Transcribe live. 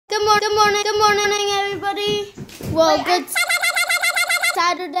Good morning, everybody. Well, good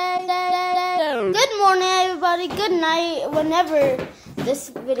Saturday. Good morning, everybody. Good night, whenever this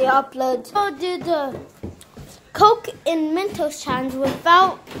video uploads. I'll do the Coke and Mentos challenge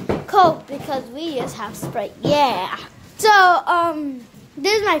without Coke because we just have Sprite. Yeah. So,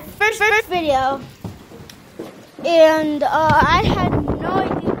 this is my first video, and I had no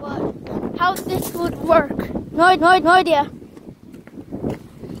idea how this would work. No idea.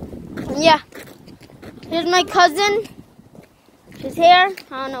 Yeah, here's my cousin. She's here.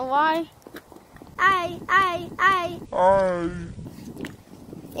 I don't know why.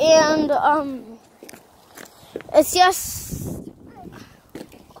 And it's just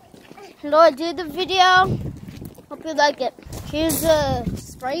I did the video. Hope you like it. Here's the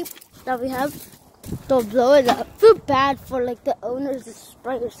Sprite that we have. Don't blow it up. I feel bad for like the owners of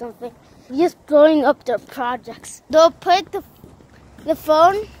Sprite or something. Just blowing up their projects. They'll put the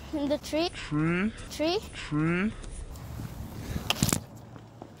phone in the tree. Tree.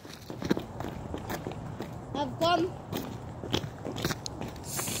 Have gum.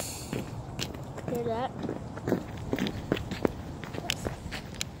 Hear that?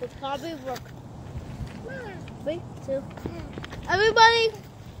 It'll probably work. 3, 2. Everybody,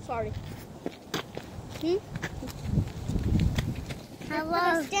 sorry.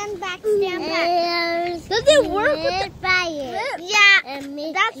 Hello. Stand back. Does it work with the fire? Yeah,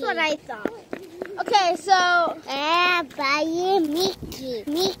 that's what I thought. Okay, so Mickey.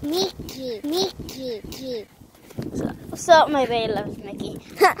 So my baby loves Mickey.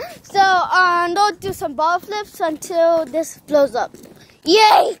 So don't do some ball flips until this blows up.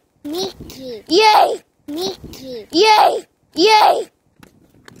 Yay! Mickey. Yay! Mickey. Yay! Yay!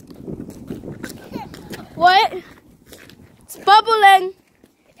 What? It's bubbling.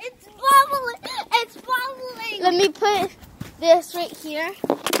 It's bubbling. Let me put this right here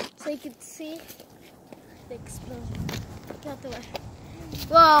so you can see the explosion. Get out the way.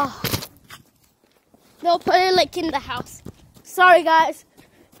 Whoa. They'll put it like in the house. Sorry guys.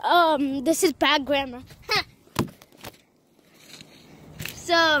 This is bad grammar.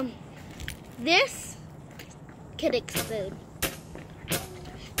 So this could explode.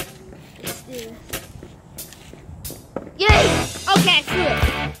 Let's do this. Yay! Okay, I threw it.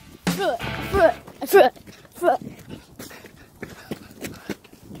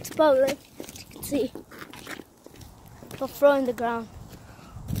 It's bubbling, as you can see. I'll throw in the ground.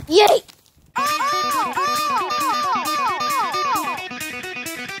 Yay!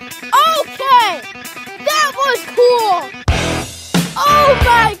 Okay! That was cool! Oh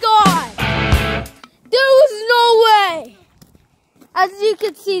my god! There was no way! As you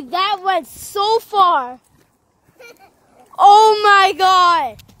can see, that went so far. Oh my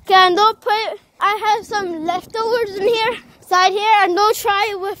god! Okay, I have some leftovers in here, side here, and they'll try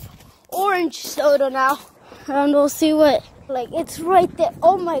it with orange soda now. And we'll see what, like, it's right there.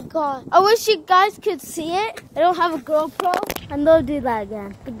 Oh my god. I wish you guys could see it. I don't have a GoPro, and they'll do that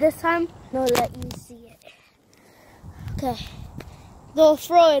again. But this time, they'll let you see it. Okay. They'll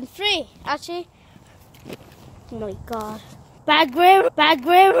throw in 3, actually. Oh my god. Bad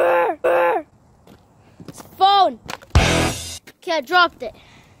grammar! It's phone. Okay, I dropped it.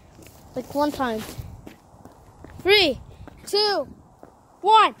 Like one time. 3, 2,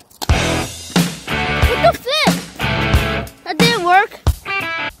 1. What the flip? That didn't work.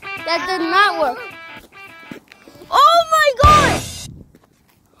 That did not work. Oh my god!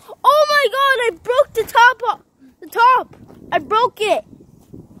 Oh my god, I broke the top off. The top. I broke it.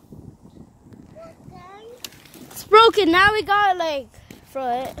 It's broken. Now we gotta like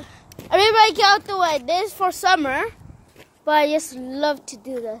throw it. Everybody get out the way. This is for summer. But I just love to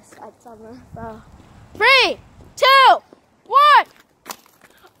do this at summer. So 3, 2, 1.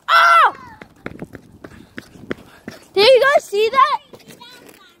 Oh! Did you guys see that?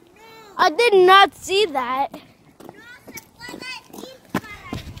 I did not see that.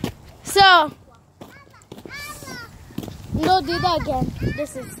 So, don't do that again.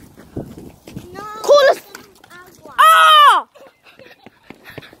 This is coolest. Oh!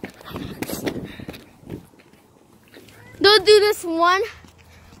 Don't do this one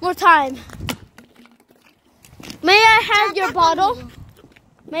more time. May I have your bottle?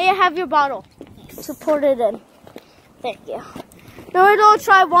 May I have your bottle to pour it in? Thank you. No, don't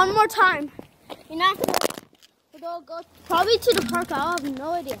try one more time. You're not gonna go probably to the park. I have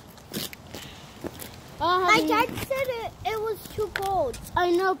no idea. My dad said it was too cold.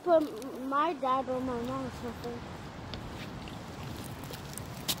 I know, but my dad or my mom or something.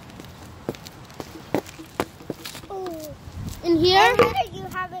 Oh. In here? I'm gonna let you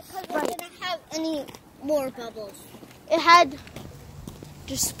have it because I didn't have any more bubbles. It had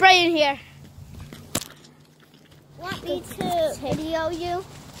Just spray in here. Want me to video you?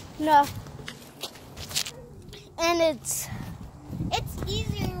 No. And it's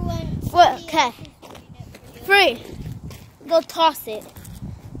easier when. well, okay. 3. Go toss it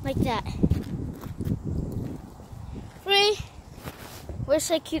like that. 3.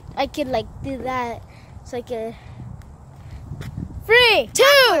 Wish I could like do that so I could. 3, 2,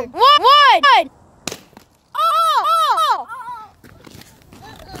 1. Oh!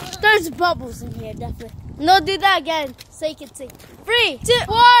 There's bubbles in here, definitely. No, do that again so you can see. 3, 2,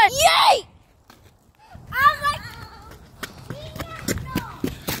 1. Yay!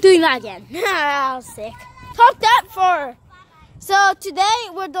 Doing that again. I was sick. Talk that for. So today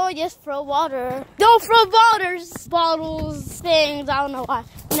we're doing just throw water. Don't throw bottles, things. I don't know why.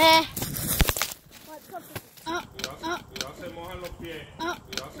 Nah.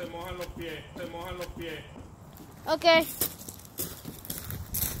 Okay.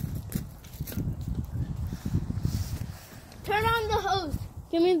 Turn on the hose.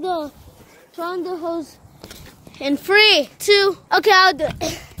 Give me the. Turn on the hose. In 3, 2. Okay, I'll do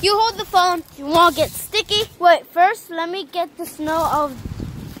it. You hold the phone. You won't get sticky. Wait, first let me get the snow out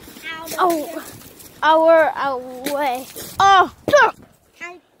our way. Oh, I got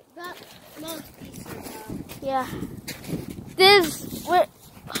most pieces out. yeah.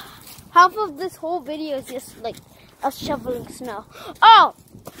 Half of this whole video is just like us shoveling snow. Oh,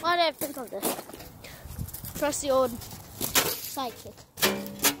 why did I think of this? Press the old sidekick.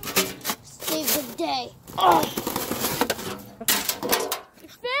 Save the day. Oh. You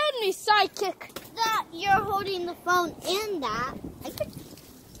failed me, sidekick. That you're holding the phone in that. I could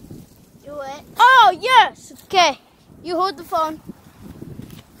do it. Oh, yes. Okay. You hold the phone.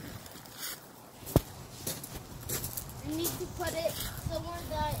 I need to put it somewhere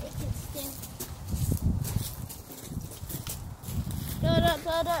that it can stand.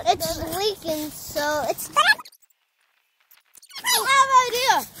 It's leaking, so it's not. I have an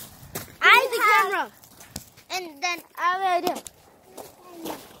idea. I have the camera. And then I have an idea.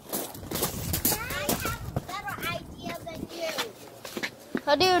 I have a better idea than you.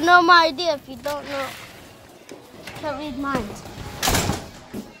 How do you know my idea if you don't know? Can't read mine.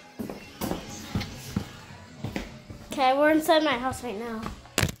 Okay, we're inside my house right now.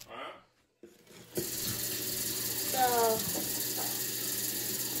 So,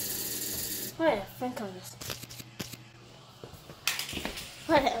 what did I think of this?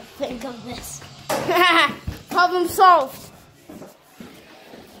 What did I think of this? Problem solved.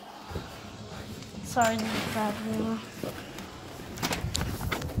 Sorry, this is bad anymore.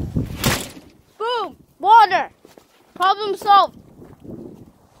 Boom! Water! Problem solved.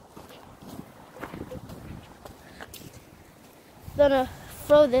 Gonna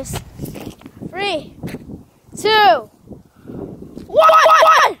throw this. 3, 2,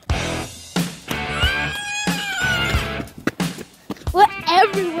 1! We're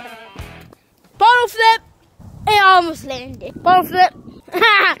everywhere. Bottle flip. It almost landed. Bottle flip.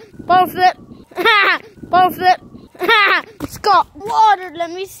 Bottle flip. Bottle flip. It's got water.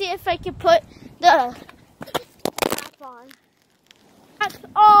 Let me see if I can put the cap on. That's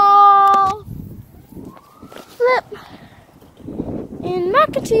all. Flip. In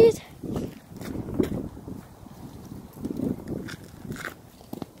mac and cheese.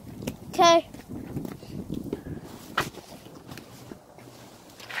 Okay.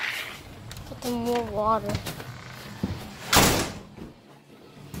 Put some more water.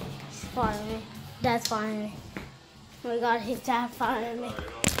 It's following me. That's following me. Oh my god, his dad following me.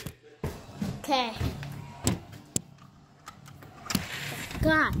 Okay.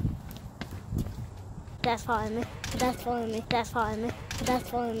 God. That's following me. That's following me. That's following me. That's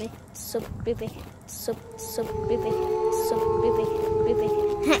following me. So creepy. So creepy. So creepy.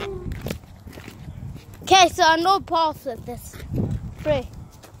 Okay, so I know ball flip this. 3.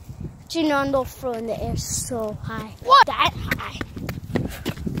 But you know I know throw in the air so high. What? That high.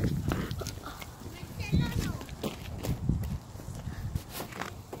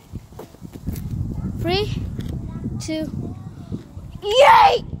 Three, 2.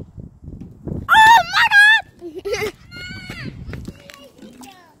 Yay! Oh my god!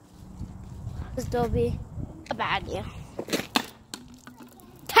 This will be a bad idea.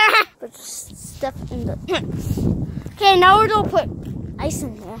 Put stuff in the. Okay, now we're gonna put ice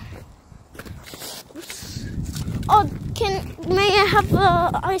in there. Oh, may I have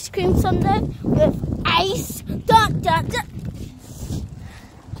a ice cream sundae with ice? Dun, dun, dun.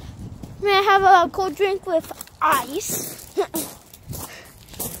 May I have a cold drink with ice? Why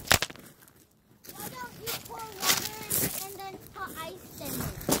don't you pour water in and then put ice in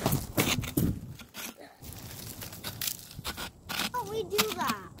it? Oh, we do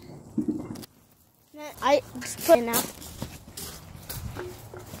I just put it now.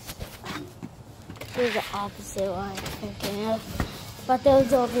 This is the opposite one I'm thinking of. But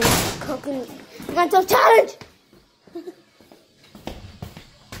those over here, coconut mental challenge.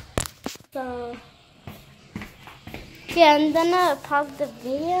 So, okay, I'm gonna pause the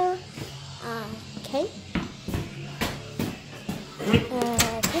video. Okay.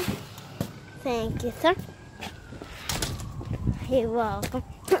 Okay. Thank you, sir. You're welcome.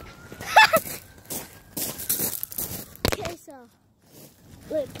 Okay, so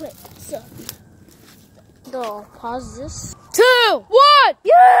wait. So, go pause this. 2, 1,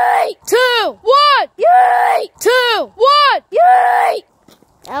 yay! 2, 1, yay! 2, 1, yay!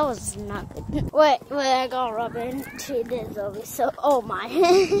 That was not good. Wait, I got rub into this over. So, oh my.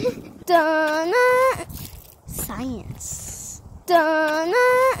 Donna. Science.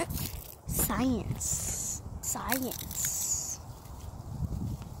 Donna. Science. Science.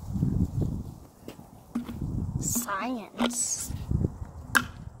 Science.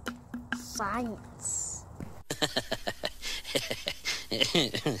 Science.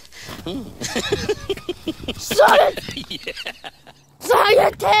 Science! Yeah.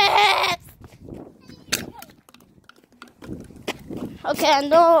 Scientist! Okay, I'm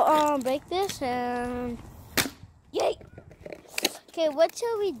gonna break this and yay! Okay, what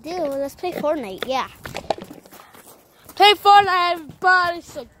shall we do? Let's play Fortnite, yeah. Play Fortnite, everybody,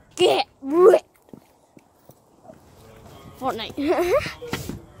 so get ripped. Fortnite.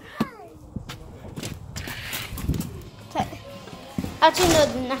 Okay. Actually, no,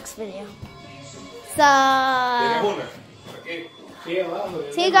 the next video. So,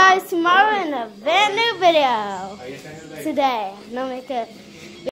 see you guys tomorrow in a brand new video. Today, no make it.